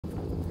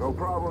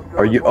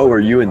Are you? Oh, are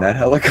you in that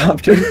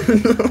helicopter?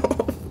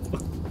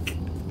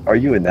 Are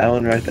you in that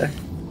one right there?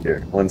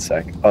 Here, 1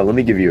 sec. Oh, let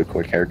me give you a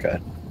quick haircut.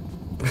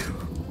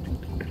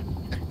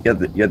 You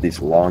had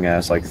these long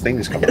ass like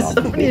things coming off.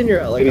 Somebody in your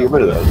Get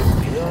rid of those.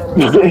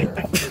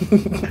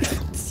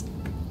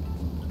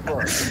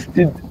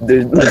 Dude,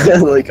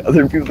 there's like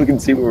other people can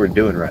see what we're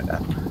doing right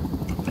now.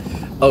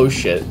 Oh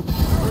shit.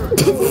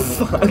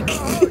 Fuck.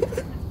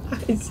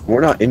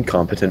 We're not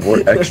incompetent,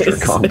 we're extra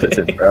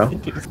competent, bro.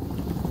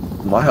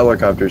 My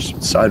helicopter's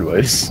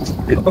sideways.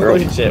 It Oh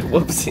shit,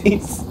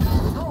 whoopsies.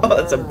 Oh,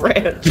 that's a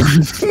branch.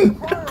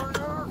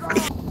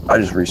 I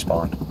just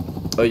respawned.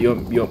 Oh, you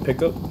want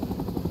pickup?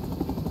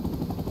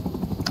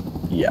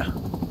 Yeah.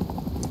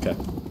 Okay.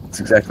 That's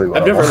exactly what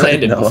I've I never want.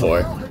 landed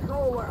before.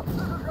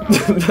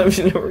 I've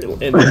never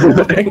landed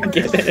before.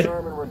 Get it.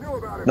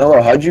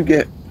 No, how'd you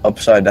get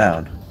upside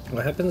down?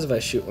 What happens if I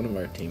shoot one of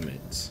our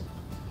teammates?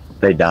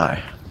 They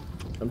die.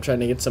 I'm trying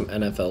to get some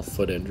NFL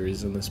foot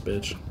injuries in this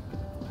bitch.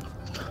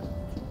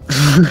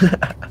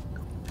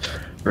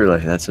 Really?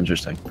 That's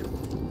interesting.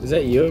 Is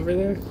that you over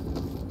there?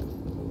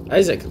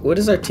 Isaac, what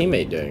is our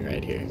teammate doing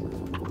right here? I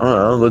don't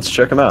know, let's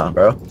check him out,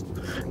 bro.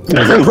 You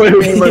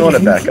might want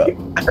to back up.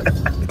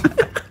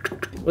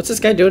 What's this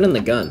guy doing in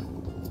the gun?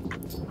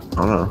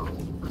 I don't know.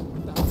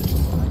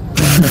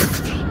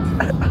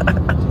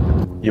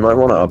 You might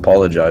want to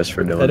apologize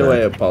for doing that. How do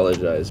I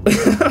apologize?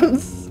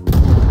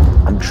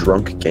 I'm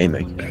drunk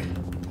gaming.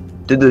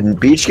 Did the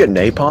beach get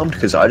napalmed?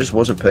 Because I just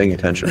wasn't paying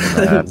attention when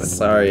that happened.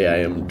 Sorry, I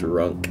am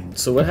drunk.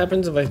 So what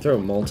happens if I throw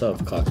a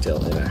Molotov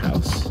cocktail in a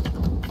house?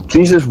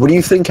 Jesus, what do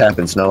you think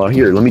happens now?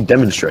 Here, let me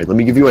demonstrate. Let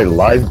me give you a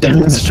live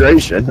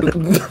demonstration.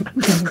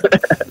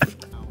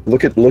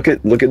 Look at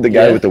the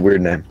guy with the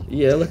weird name.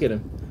 Yeah, look at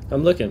him.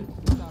 I'm looking.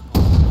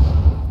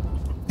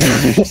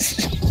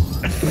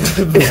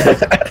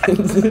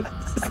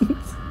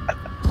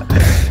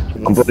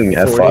 I'm putting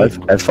F5.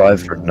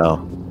 F5 for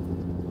no.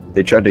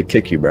 They tried to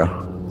kick you, bro.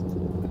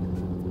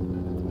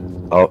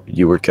 Oh,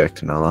 you were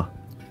kicked, Nala.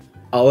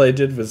 All I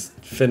did was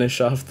finish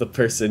off the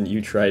person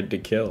you tried to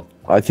kill.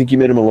 I think you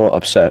made him a little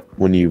upset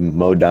when you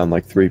mowed down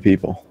like 3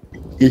 people.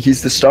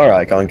 He's the star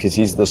icon because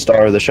he's the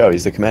star of the show.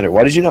 He's the commander.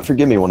 Why did you not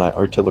forgive me when I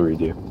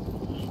artilleried you?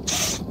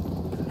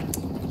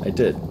 I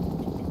did.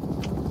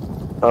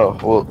 Oh,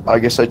 well, I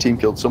guess I team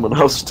killed someone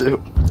else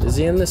too. Is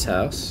he in this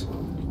house?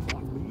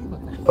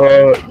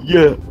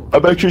 Yeah.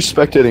 I'm actually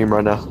spectating him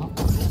right now.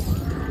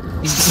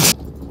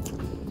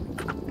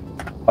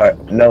 Alright,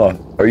 Noah,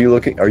 are you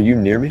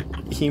near me?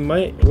 He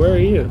might. Where are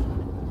you?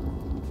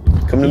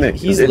 Come to me.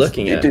 He's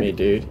looking at me,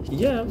 dude.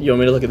 Yeah. You want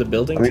me to look at the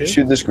building I'm too? gonna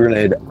shoot this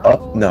grenade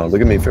up. No, look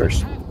at me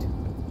first.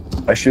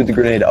 I shoot the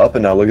grenade up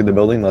and now look at the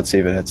building. Let's see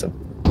if it hits him.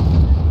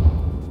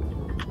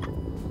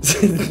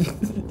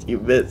 You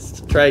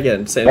missed. Try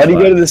again. Same Why'd he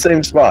spot. go to the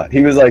same spot?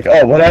 He was like,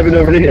 oh, what happened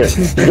over here?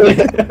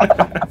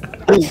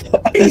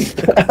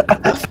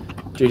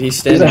 Dude, he's Is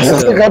standing the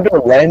still. helicopter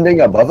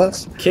landing above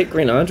us? Kit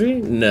Green Andre?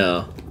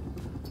 No.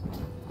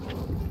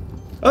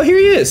 Oh, here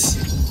he is!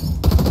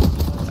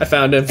 I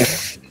found him.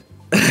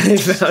 I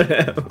found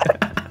him.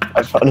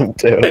 I found him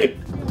too.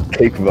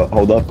 Cake,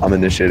 hold up, I'm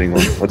initiating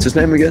one. What's his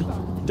name again?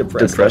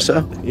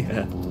 Depresso?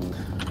 Yeah.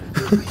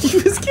 He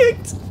was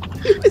kicked!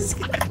 He was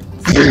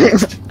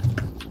kicked!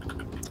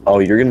 Oh,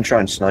 you're gonna try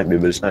and snipe me,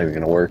 but it's not even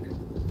gonna work.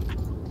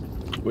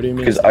 What do you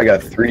mean? Because I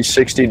got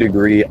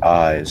 360-degree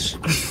eyes.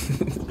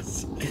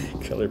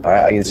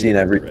 I can see in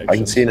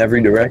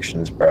every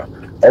directions, bro.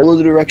 All of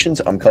the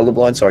directions, I'm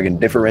colorblind, so I can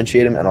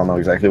differentiate them, and I'll know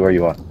exactly where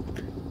you are.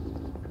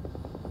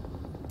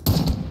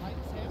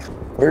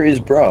 Where is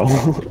bro?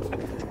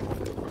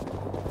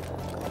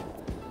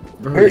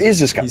 Where is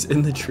this guy? He's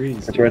in the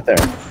trees. It's right there.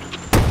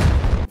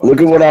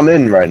 Look at what I'm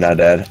in right now,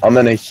 Dad. I'm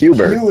in a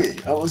Hubert. Huey.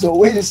 I was like,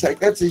 wait a sec,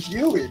 that's a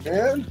Huey,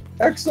 man.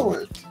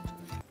 Excellent.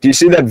 Do you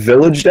see that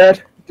village,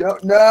 Dad?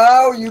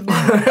 No, you boys,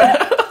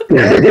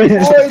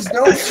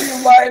 don't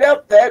you light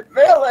up that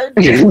village.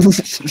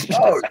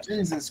 Oh,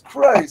 Jesus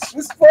Christ.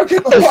 This fucking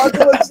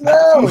apocalypse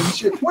now and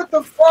shit. What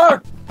the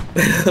fuck?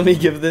 Let me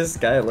give this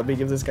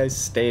guy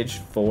stage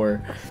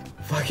 4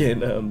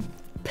 fucking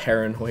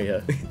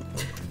paranoia.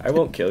 I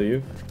won't kill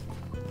you.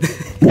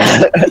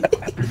 Yeah,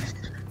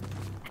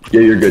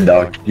 you're good,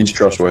 dog. He's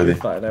trustworthy.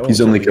 Fine, I won't He's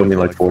only kill killed me you.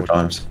 like 4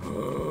 times.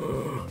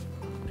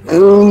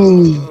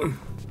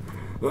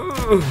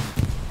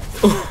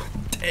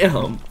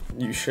 Damn.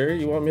 You sure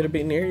you want me to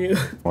be near you?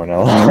 Oh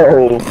no.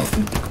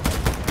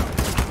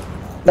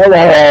 No.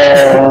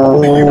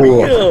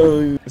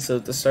 So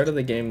at the start of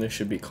the game, there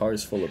should be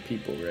cars full of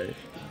people, right?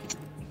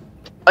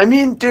 I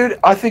mean, dude,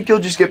 I think you'll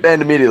just get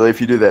banned immediately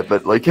if you do that,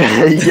 but like,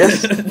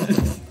 yes,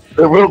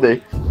 there will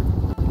be.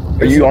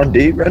 Are you on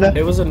D right now?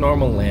 It was a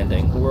normal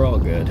landing. We're all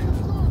good.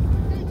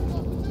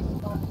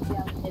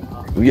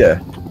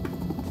 Yeah.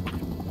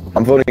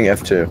 I'm voting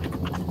F2.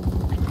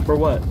 For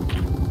what?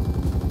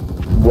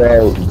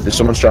 Well,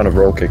 someone's trying to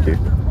roll kick you.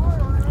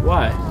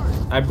 Why?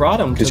 I brought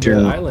him to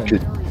the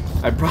island.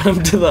 I brought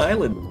him to the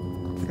island.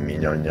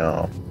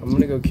 No. I'm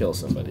gonna go kill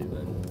somebody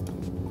then.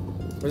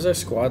 Where's our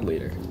squad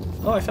leader?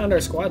 Oh, I found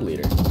our squad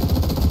leader.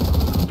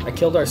 I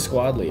killed our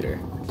squad leader.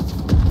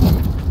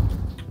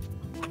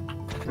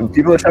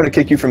 People are trying to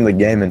kick you from the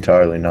game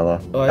entirely, Nella.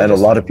 Oh, and a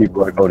lot of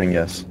people are voting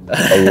yes.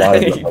 A lot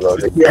of them are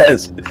voting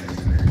yes.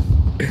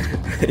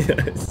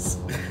 Yes.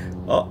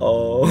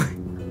 Uh-oh.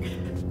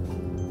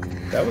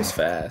 That was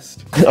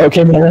fast.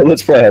 Okay, man,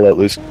 let's play Let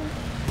Loose.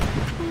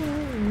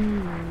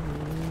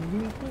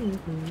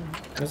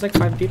 There's like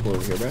 5 people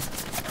over here, bro.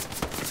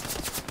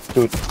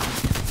 Dude.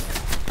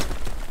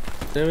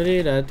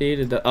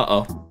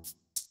 Uh-oh.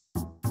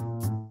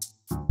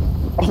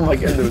 Oh my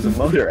god, there was a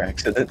motor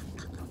accident.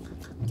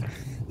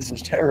 This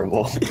is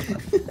terrible. Through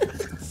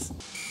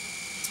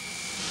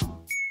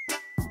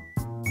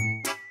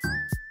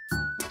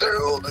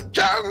the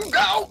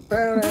jungle.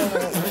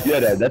 Yeah,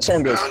 Dad, that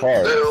song goes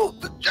hard. Through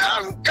the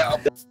jungle.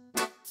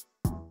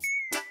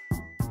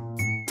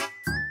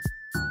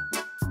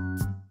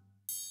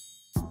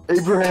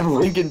 Abraham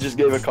Lincoln just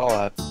gave a call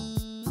out.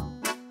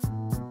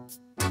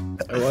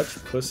 I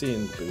watched Pussy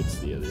in Boots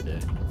the other day.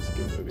 It's a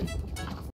good movie.